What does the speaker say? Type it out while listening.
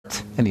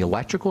and the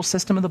electrical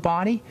system of the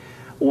body,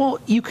 well,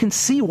 you can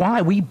see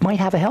why we might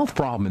have a health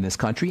problem in this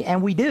country,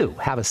 and we do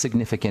have a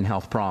significant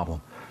health problem.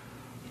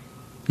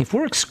 If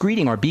we're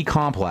excreting our B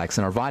complex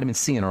and our vitamin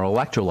C and our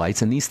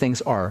electrolytes, and these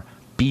things are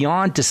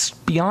beyond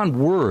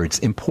words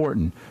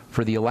important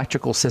for the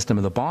electrical system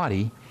of the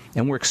body,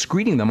 and we're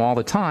excreting them all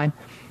the time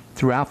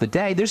throughout the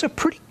day, there's a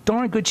pretty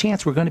darn good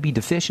chance we're going to be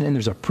deficient, and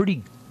there's a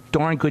pretty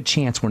darn good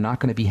chance we're not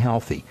going to be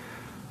healthy.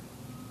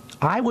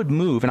 I would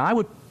move, and I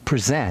would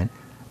present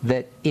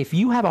that if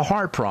you have a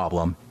heart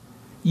problem,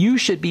 you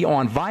should be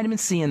on vitamin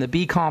C and the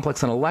B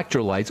complex and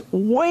electrolytes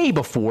way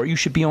before you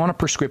should be on a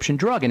prescription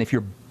drug. And if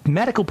your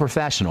medical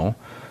professional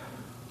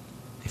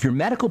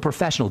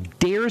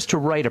dares to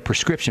write a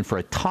prescription for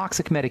a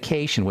toxic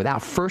medication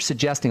without first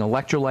suggesting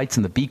electrolytes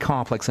and the B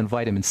complex and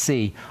vitamin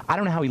C, I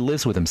don't know how he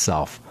lives with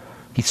himself.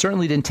 He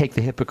certainly didn't take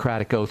the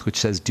Hippocratic Oath, which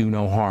says do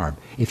no harm.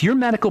 If your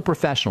medical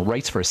professional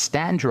writes for a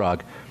statin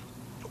drug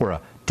or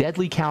a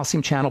deadly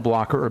calcium channel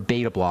blocker or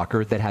beta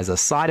blocker that has a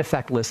side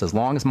effect list as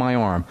long as my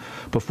arm,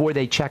 before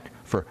they check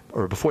for,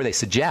 or before they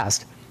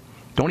suggest,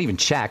 don't even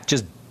check,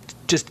 just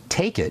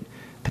take it,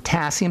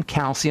 potassium,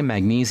 calcium,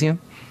 magnesium,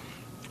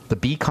 the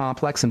B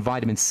complex, and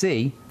vitamin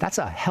C, that's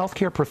a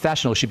healthcare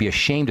professional who should be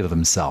ashamed of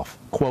himself.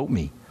 Quote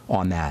me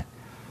on that.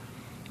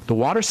 The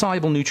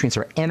water-soluble nutrients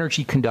are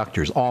energy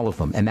conductors, all of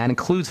them, and that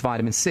includes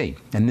vitamin C.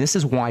 And this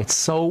is why it's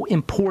so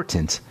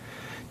important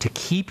to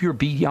keep your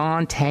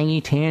Beyond Tangy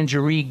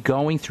Tangerine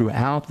going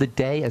throughout the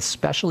day,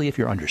 especially if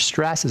you're under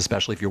stress,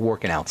 especially if you're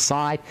working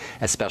outside,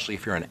 especially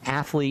if you're an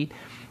athlete,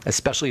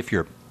 especially if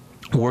you're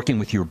working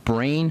with your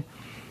brain,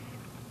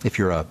 if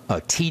you're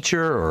a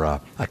teacher or an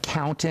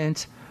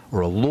accountant or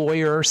a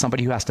lawyer,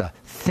 somebody who has to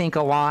think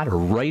a lot or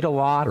write a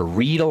lot or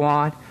read a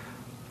lot.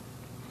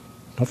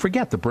 Don't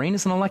forget, the brain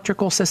is an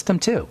electrical system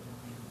too.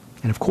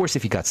 And of course,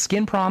 if you've got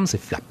skin problems,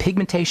 if you've got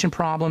pigmentation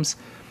problems,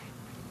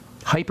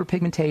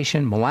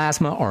 hyperpigmentation,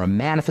 melasma are a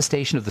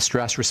manifestation of the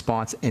stress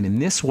response. And in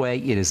this way,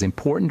 it is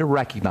important to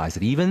recognize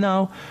that even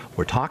though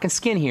we're talking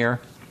skin here,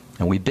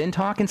 and we've been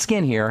talking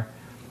skin here,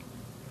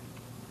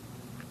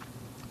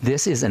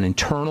 this is an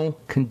internal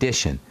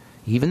condition.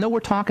 Even though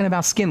we're talking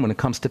about skin when it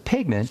comes to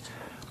pigment,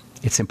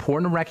 it's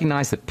important to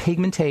recognize that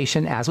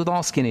pigmentation, as with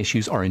all skin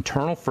issues, are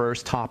internal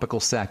first, topical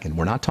second.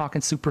 We're not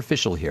talking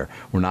superficial here.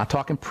 We're not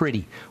talking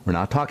pretty. We're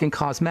not talking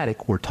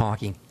cosmetic. We're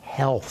talking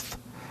health.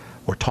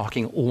 We're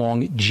talking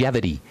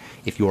longevity.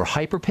 If you're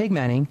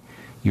hyperpigmenting,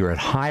 you're at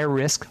higher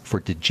risk for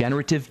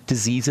degenerative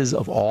diseases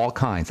of all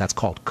kinds. That's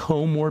called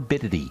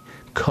comorbidity.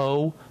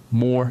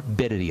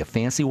 Comorbidity, a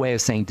fancy way of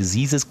saying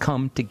diseases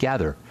come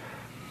together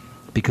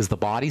because the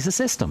body's a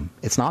system.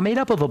 It's not made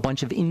up of a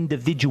bunch of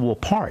individual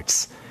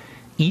parts.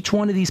 Each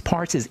one of these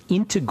parts is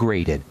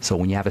integrated. So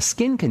when you have a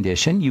skin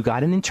condition, you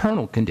got an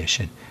internal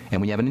condition. And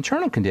when you have an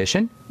internal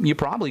condition, you're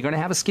probably going to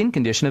have a skin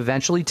condition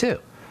eventually too.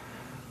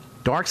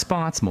 Dark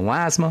spots,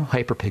 melasma,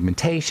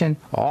 hyperpigmentation,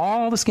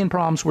 all the skin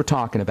problems we're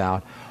talking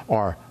about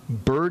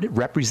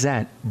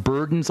represent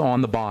burdens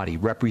on the body,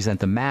 represent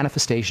the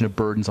manifestation of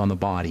burdens on the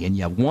body. And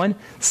you have one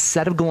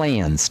set of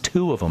glands,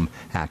 two of them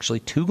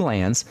actually, two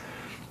glands.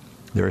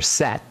 They're a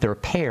set, they're a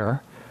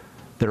pair,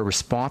 that are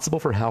responsible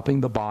for helping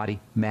the body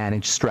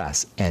manage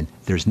stress. And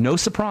there's no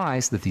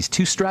surprise that these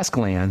two stress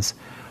glands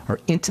are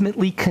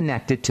intimately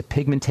connected to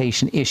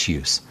pigmentation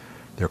issues.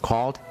 They're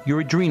called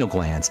your adrenal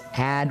glands,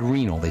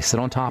 adrenal. They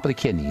sit on top of the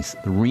kidneys.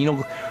 The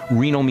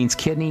renal means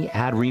kidney,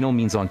 adrenal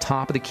means on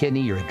top of the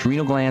kidney. Your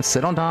adrenal glands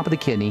sit on top of the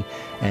kidney.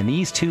 And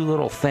these two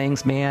little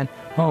things, man,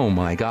 oh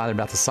my God, they're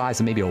about the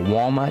size of maybe a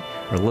walnut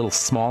or a little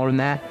smaller than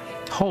that.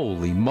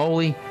 Holy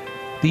moly.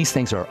 These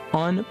things are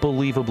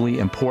unbelievably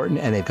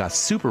important, and they've got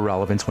super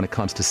relevance when it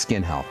comes to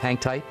skin health. Hang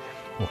tight.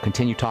 We'll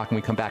continue talking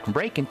when we come back from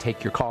break and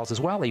take your calls as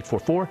well.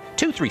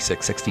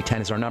 844-236-6010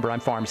 is our number.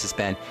 I'm Pharmacist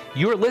Ben.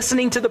 You're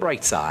listening to The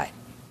Bright Side.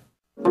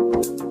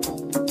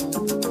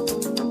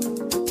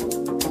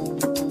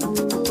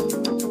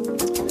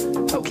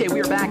 Okay, we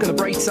are back on The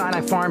Bright Side.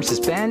 I'm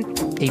Pharmacist Ben.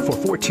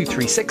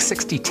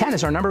 844-236-6010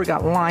 is our number. We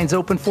got lines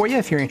open for you.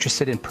 If you're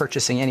interested in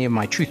purchasing any of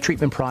my Truth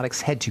Treatment products,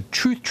 head to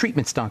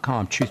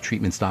truthtreatments.com,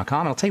 truthtreatments.com.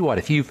 And I'll tell you what,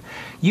 if you've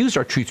used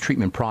our Truth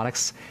Treatment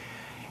products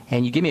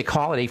and you give me a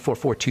call at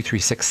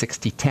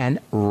 844-236-6010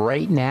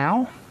 right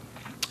now,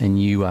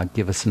 and you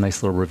give us a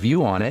nice little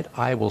review on it,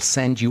 I will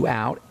send you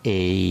out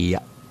a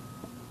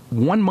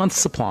 1-month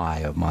supply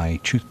of my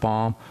Truth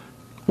Balm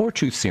or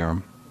Truth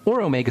Serum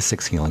or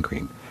Omega-6 Healing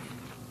Cream.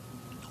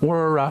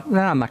 Or,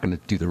 I'm not going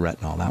to do the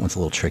retinol. That one's a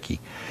little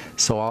tricky.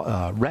 So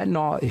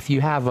retinol, if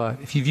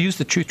you've used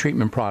the Truth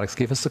Treatment products,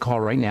 give us a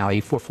call right now,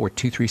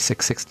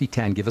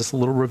 844-236-6010. Give us a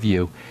little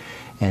review,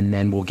 and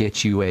then we'll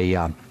get you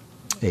a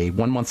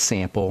 1-month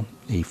sample,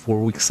 a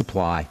 4-week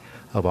supply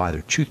of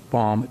either Truth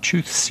Balm,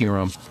 Truth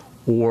Serum,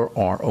 or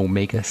our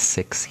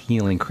Omega-6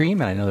 Healing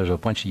Cream. And I know there's a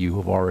bunch of you who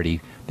have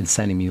already been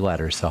sending me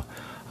letters, so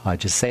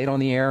just say it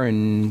on the air,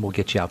 and we'll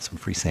get you out some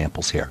free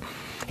samples here.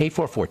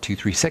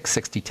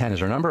 844-236-6010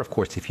 is our number. Of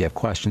course, if you have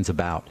questions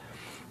about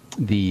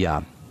the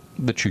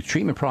Truth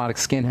Treatment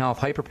products, skin health,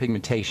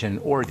 hyperpigmentation,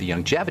 or the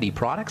longevity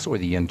products, or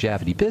the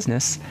longevity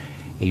business,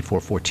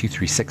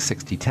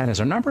 844-236-6010 is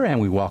our number, and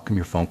we welcome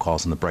your phone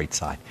calls on the bright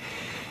side.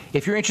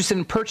 If you're interested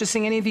in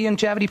purchasing any of the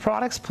longevity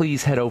products,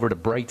 please head over to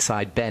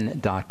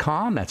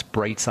brightsideben.com. That's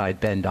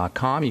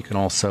brightsideben.com. You can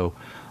also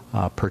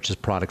purchase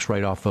products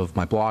right off of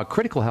my blog,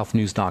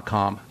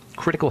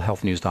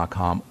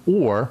 criticalhealthnews.com,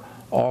 or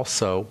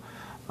also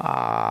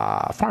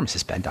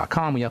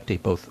pharmacistben.com. We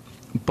update both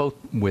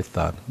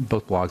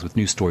blogs with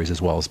news stories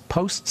as well as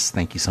posts.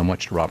 Thank you so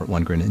much to Robert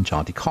Lundgren and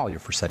John D. Collier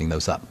for setting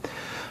those up.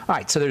 All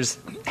right, so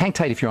hang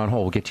tight if you're on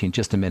hold. We'll get to you in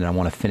just a minute. I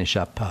want to finish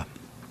up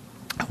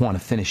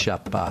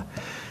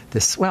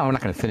this. Well, we're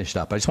not going to finish it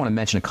up. I just want to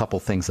mention a couple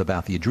things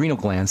about the adrenal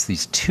glands.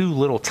 These two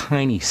little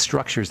tiny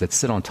structures that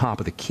sit on top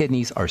of the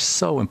kidneys are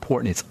so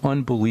important. It's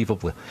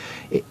unbelievable.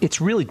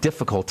 It's really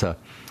difficult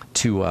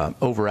to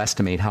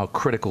overestimate how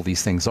critical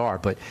these things are,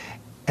 but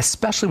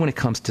especially when it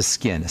comes to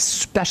skin,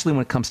 especially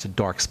when it comes to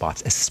dark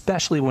spots,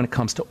 especially when it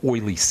comes to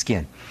oily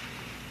skin.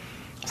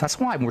 So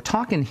that's why when we're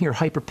talking here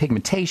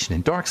hyperpigmentation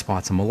and dark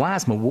spots and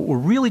melasma, what we're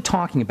really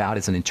talking about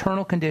is an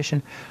internal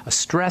condition, a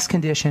stress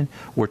condition.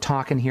 We're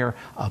talking here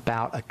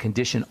about a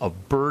condition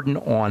of burden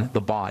on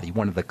the body.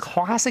 One of the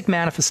classic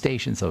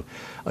manifestations of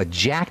a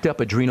jacked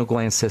up adrenal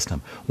gland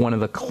system, one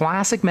of the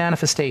classic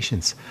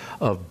manifestations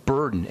of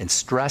burden and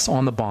stress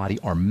on the body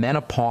are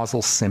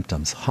menopausal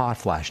symptoms, hot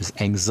flashes,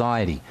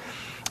 anxiety,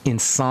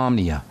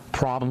 insomnia,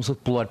 problems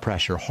with blood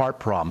pressure, heart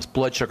problems,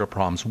 blood sugar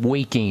problems,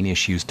 weight gain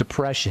issues,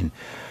 depression.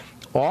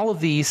 All of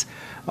these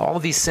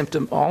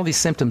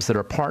symptoms that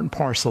are part and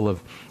parcel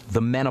of the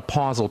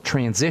menopausal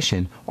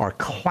transition are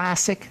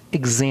classic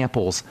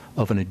examples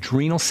of an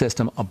adrenal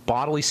system, a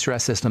bodily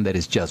stress system that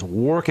is just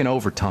working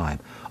overtime,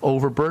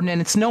 overburdened.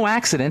 And it's no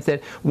accident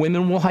that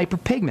women will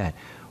hyperpigment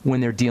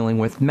when they're dealing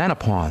with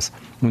menopause,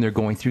 when they're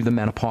going through the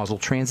menopausal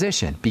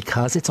transition,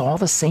 because it's all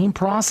the same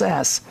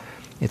process.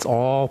 It's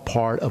all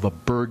part of a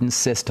burden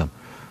system,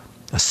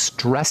 a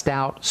stressed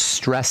out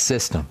stress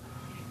system.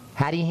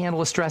 How do you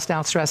handle a stressed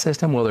out stress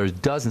system? Well, there's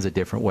dozens of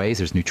different ways.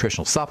 There's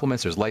nutritional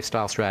supplements, there's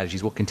lifestyle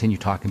strategies. We'll continue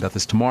talking about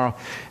this tomorrow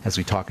as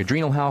we talk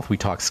adrenal health, we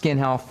talk skin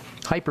health,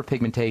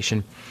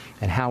 hyperpigmentation,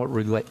 and how it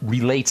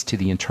relates to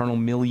the internal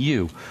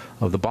milieu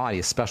of the body,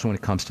 especially when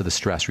it comes to the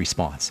stress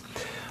response.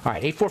 All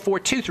right,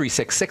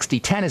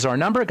 844-236-6010 is our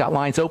number. Got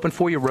lines open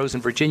for you. Rose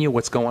in Virginia,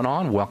 what's going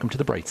on? Welcome to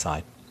the bright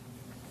side.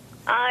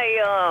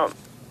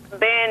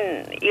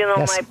 Ben,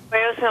 Yes. my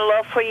prayers and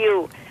love for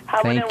you.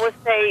 How would I would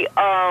say,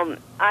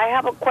 I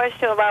have a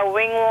question about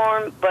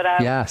ringworm, but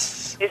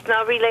Yes. It's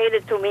not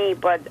related to me,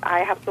 but I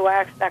have to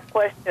ask that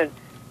question.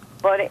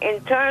 But in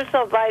terms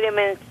of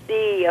vitamin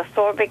C,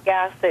 ascorbic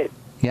acid,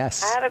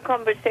 Yes. I had a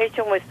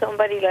conversation with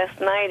somebody last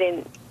night,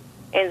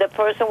 and the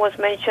person was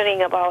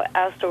mentioning about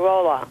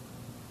acerola.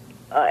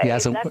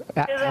 Yes,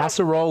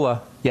 acerola.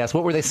 Yes,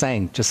 what were they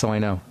saying, just so I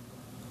know?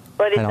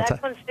 But is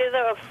that considered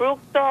a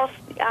fructose?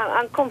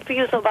 I'm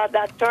confused about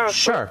that term.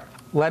 Sure.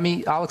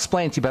 I'll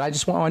explain it to you, but I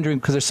just wondering,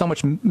 because there's so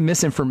much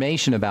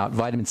misinformation about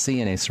vitamin C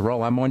and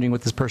acerola, I'm wondering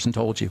what this person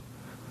told you.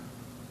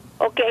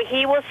 Okay,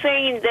 he was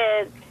saying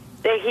that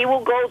he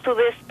will go to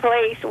this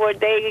place where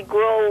they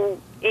grow,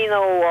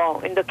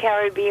 in the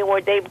Caribbean,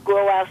 where they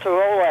grow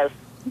acerolas.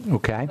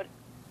 Okay.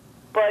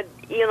 But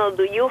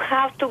do you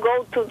have to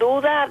go to do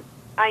that?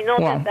 I know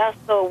that's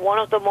one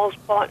of the most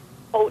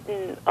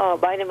potent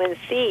vitamin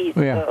C's,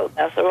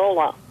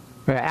 acerola.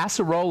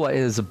 Acerola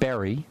is a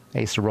berry.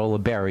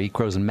 Acerola berry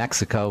grows in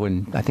Mexico,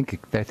 and I think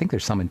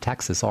there's some in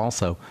Texas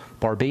also.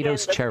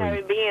 Barbados cherry. The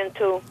Caribbean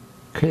too.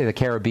 Okay, the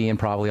Caribbean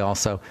probably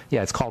also.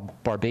 Yeah, it's called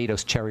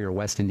Barbados cherry or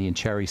West Indian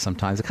cherry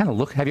sometimes. It kind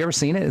of have you ever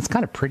seen it? It's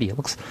kind of pretty. It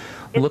looks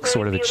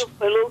sort of. It's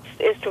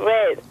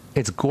red.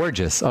 It's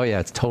gorgeous. Oh yeah,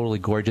 it's totally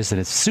gorgeous, and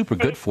it's super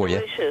good for you.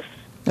 Delicious.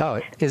 Oh,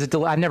 is it?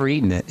 I've never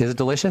eaten it. Is it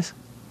delicious?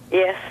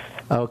 Yes.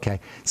 Okay,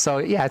 so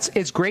yeah,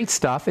 it's great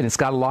stuff, and it's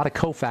got a lot of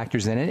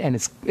cofactors in it, and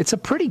it's a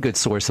pretty good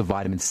source of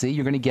vitamin C.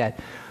 You're going to get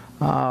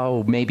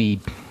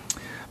maybe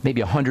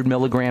 100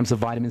 milligrams of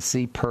vitamin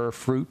C per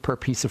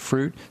piece of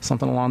fruit,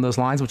 something along those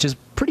lines, which is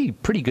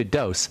pretty good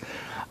dose.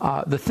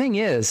 The thing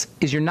is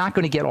you're not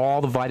going to get all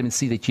the vitamin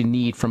C that you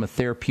need from a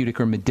therapeutic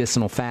or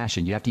medicinal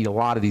fashion. You have to eat a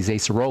lot of these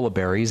acerola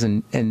berries,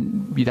 and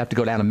you'd have to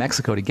go down to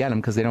Mexico to get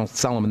them because they don't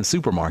sell them in the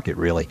supermarket,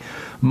 really.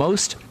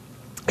 Most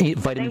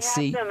vitamin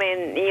C. They have them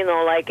in,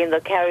 like in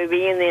the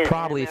Caribbean.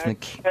 Probably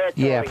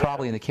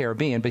in the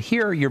Caribbean. But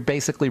here you're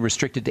basically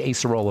restricted to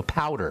acerola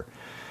powder.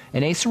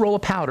 And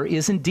acerola powder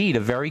is indeed a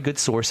very good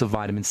source of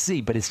vitamin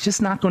C, but it's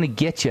just not going to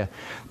get you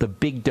the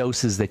big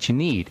doses that you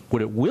need.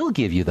 What it will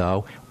give you,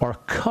 though, are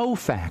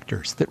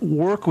cofactors that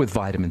work with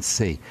vitamin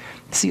C.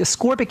 See,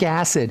 ascorbic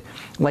acid,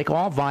 like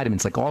all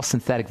vitamins, like all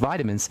synthetic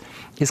vitamins,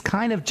 is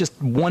kind of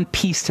just one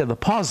piece to the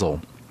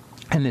puzzle.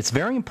 And it's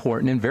very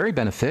important and very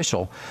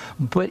beneficial,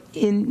 but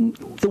in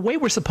the way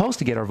we're supposed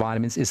to get our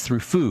vitamins is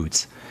through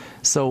foods.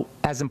 So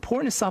as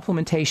important as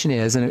supplementation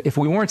is, and if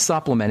we weren't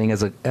supplementing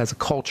as a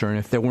culture, and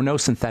if there were no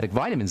synthetic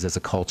vitamins as a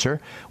culture,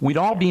 we'd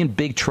all be in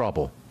big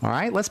trouble. All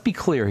right, let's be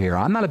clear here.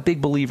 I'm not a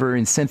big believer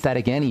in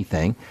synthetic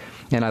anything,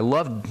 and I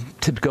love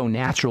to go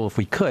natural if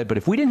we could, but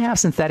if we didn't have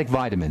synthetic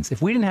vitamins,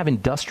 if we didn't have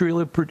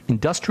industrially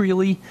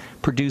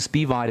produced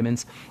B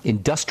vitamins,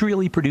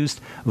 industrially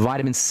produced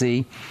vitamin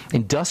C,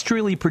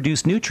 industrially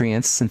produced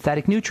nutrients,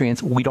 synthetic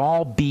nutrients, we'd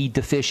all be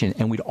deficient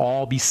and we'd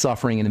all be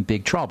suffering and in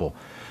big trouble.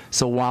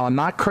 So while I'm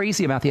not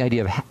crazy about the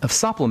idea of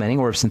supplementing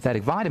or of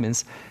synthetic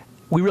vitamins,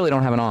 we really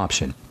don't have an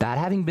option. That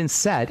having been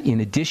said,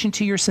 in addition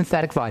to your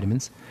synthetic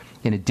vitamins,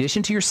 in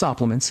addition to your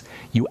supplements,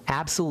 you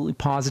absolutely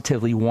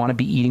positively want to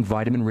be eating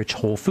vitamin-rich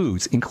whole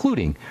foods,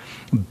 including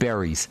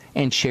berries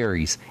and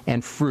cherries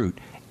and fruit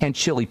and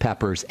chili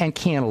peppers and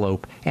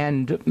cantaloupe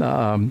and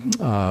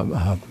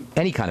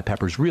any kind of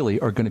peppers really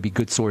are going to be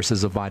good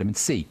sources of vitamin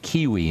C.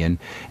 Kiwi and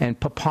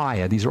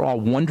papaya, these are all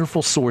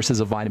wonderful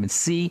sources of vitamin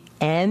C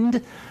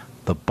and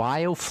the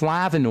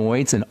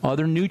bioflavonoids and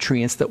other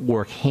nutrients that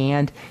work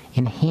hand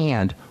in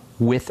hand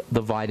with the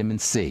vitamin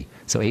C.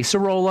 So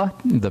acerola,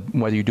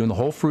 whether you're doing the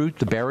whole fruit,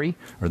 the berry,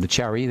 or the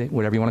cherry,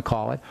 whatever you want to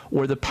call it,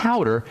 or the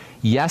powder,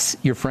 yes,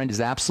 your friend is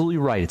absolutely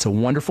right. It's a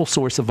wonderful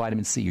source of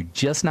vitamin C. You're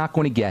just not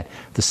going to get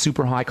the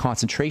super high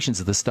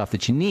concentrations of the stuff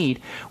that you need,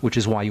 which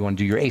is why you want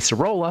to do your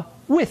acerola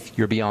with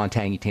your Beyond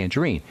Tangy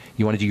Tangerine.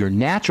 You want to do your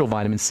natural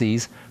vitamin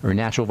Cs, or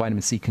natural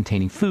vitamin C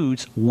containing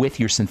foods, with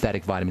your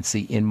synthetic vitamin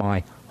C, in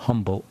my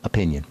humble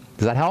opinion.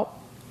 Does that help?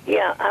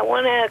 Yeah, I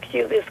want to ask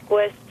you this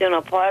question,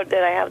 apart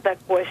that I have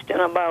that question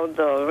about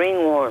the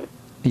ringworm.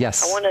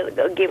 Yes. I want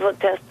to give a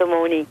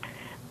testimony.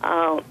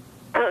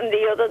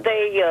 The other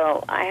day,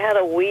 I had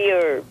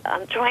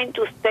I'm trying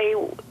to stay,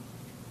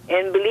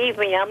 and believe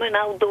me, I'm an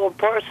outdoor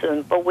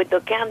person, but with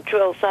the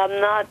chemtrails,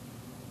 I'm not.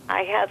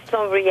 I had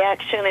some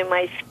reaction in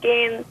my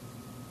skin,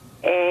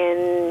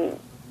 and,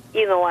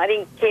 I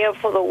didn't care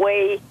for the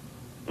way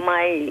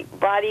my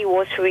body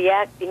was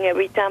reacting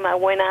every time I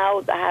went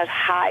out. I had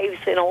hives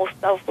and all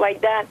stuff like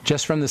that.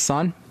 Just from the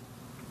sun?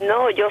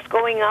 No, just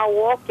going out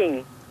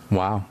walking.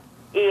 Wow.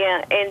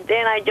 Yeah, and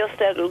then I just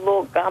said,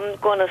 look, I'm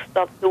going to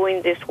stop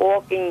doing this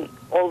walking,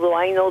 although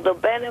I know the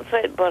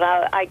benefit, but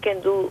I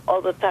can do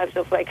other types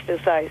of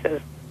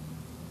exercises.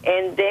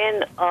 And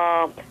then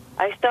I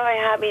started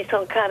having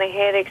some kind of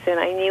headaches, and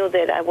I knew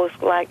that I was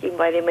lacking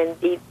vitamin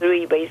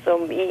D3 based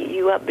on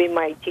you have been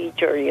my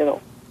teacher,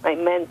 my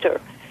mentor.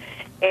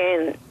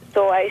 And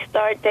so I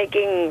started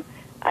taking,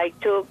 I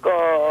put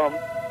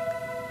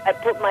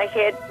my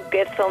head to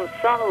get some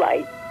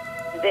sunlight.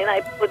 Then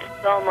I put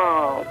some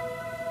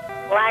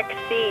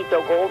flaxseed,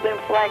 the golden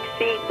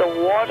flaxseed, the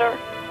water.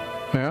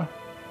 Yeah.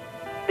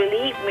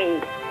 Believe me,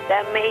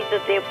 that made the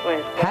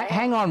difference.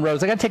 Hang on,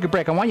 Rose. I got to take a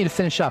break. I want you to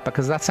finish up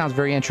because that sounds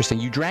very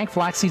interesting. You drank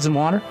flax seeds and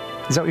water?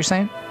 Is that what you're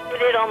saying?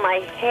 Put it on my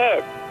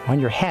head. On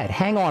your head.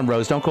 Hang on,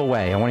 Rose. Don't go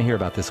away. I want to hear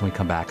about this when we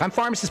come back. I'm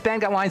Pharmacist Ben.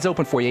 Got lines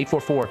open for you.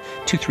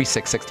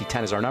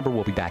 844-236-6010 is our number.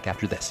 We'll be back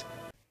after this.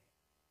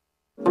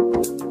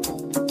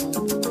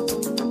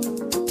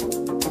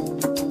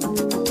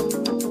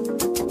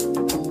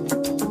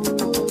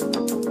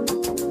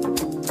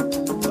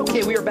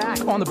 Okay, we are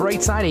back on the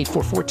bright side.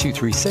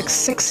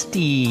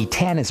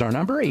 844-236-6010 is our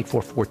number.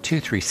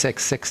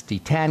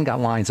 844-236-6010. Got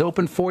lines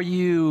open for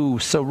you.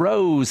 So,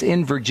 Rose,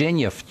 in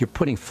Virginia, you're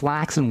putting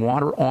flax and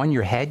water on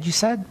your head, you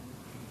said?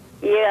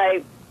 Yeah,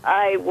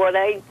 what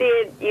I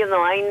did,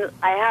 I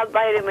have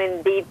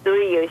vitamin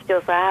D3. It's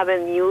just I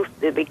haven't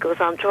used it because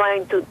I'm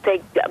trying to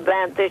take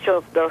advantage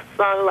of the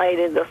sunlight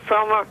in the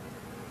summer.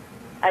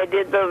 I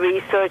did the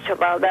research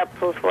about that,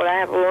 plus what I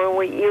have learned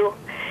with you.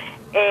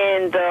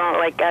 And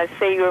like I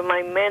say, you're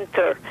my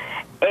mentor.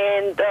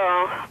 And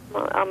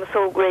I'm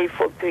so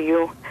grateful to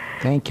you.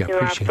 Thank you.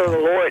 Appreciate after that. the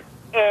Lord.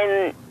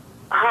 And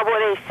how would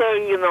I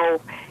say,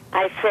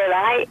 I said,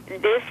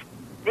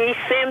 these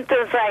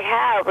symptoms I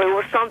have, it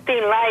was something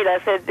light. I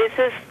said,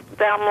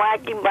 I'm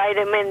lacking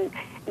vitamin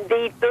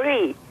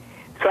D3.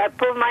 So I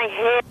put my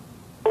head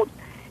out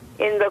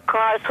in the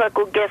car so I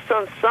could get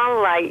some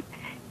sunlight.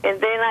 And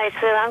then I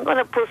said, I'm going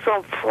to put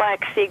some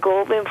flaxseed,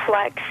 golden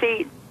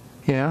flaxseed.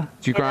 Yeah?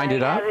 Did you grind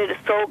it up? I had it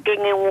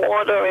soaking in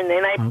water, and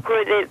then I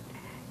put it,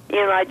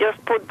 I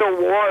just put the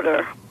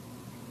water.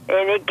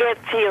 And it gets,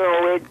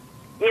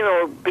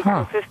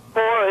 because it's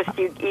porous,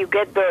 you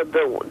get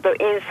the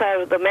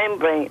inside of the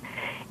membrane.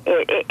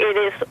 It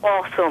is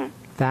awesome.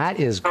 That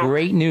is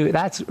great news.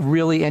 That's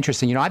really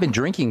interesting. I've been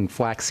drinking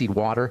flaxseed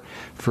water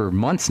for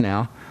months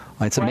now.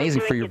 It's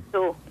amazing for your.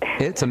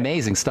 It's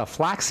amazing stuff.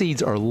 Flax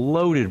seeds are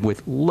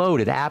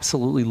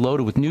absolutely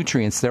loaded with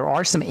nutrients. There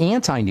are some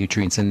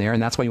anti-nutrients in there,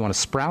 and that's why you want to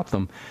sprout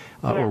them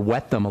or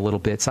wet them a little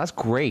bit. So that's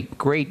great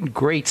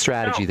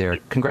strategy there.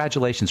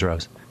 Congratulations,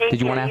 Rose. Did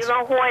you want to ask? You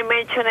know who I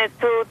mentioned it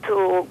to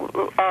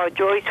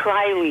Joyce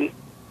Riley.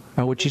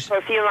 Oh, what you?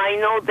 Because I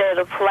know that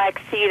a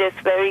flax seed is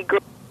very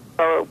good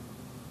for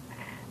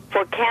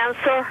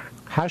cancer.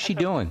 How's she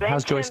doing?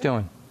 How's Joyce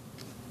doing?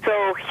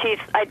 So she's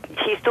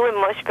doing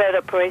much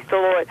better, praise the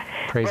Lord.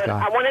 Praise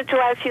God. I wanted to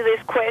ask you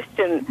this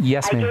question.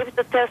 Yes, ma'am. I gave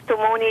the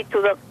testimony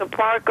to Dr.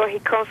 Parker. He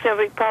comes in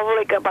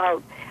Republic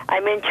about I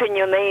mentioned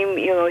your name.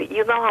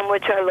 You know how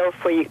much I love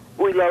for you.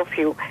 We love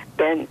you,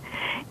 Ben,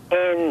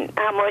 and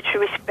how much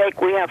respect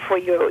we have for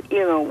you.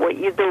 What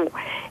you do.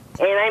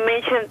 And I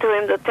mentioned to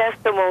him the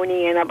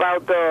testimony and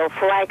about the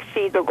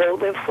flaxseed, the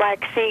golden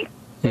flaxseed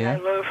that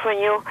I learned from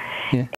you. Yeah.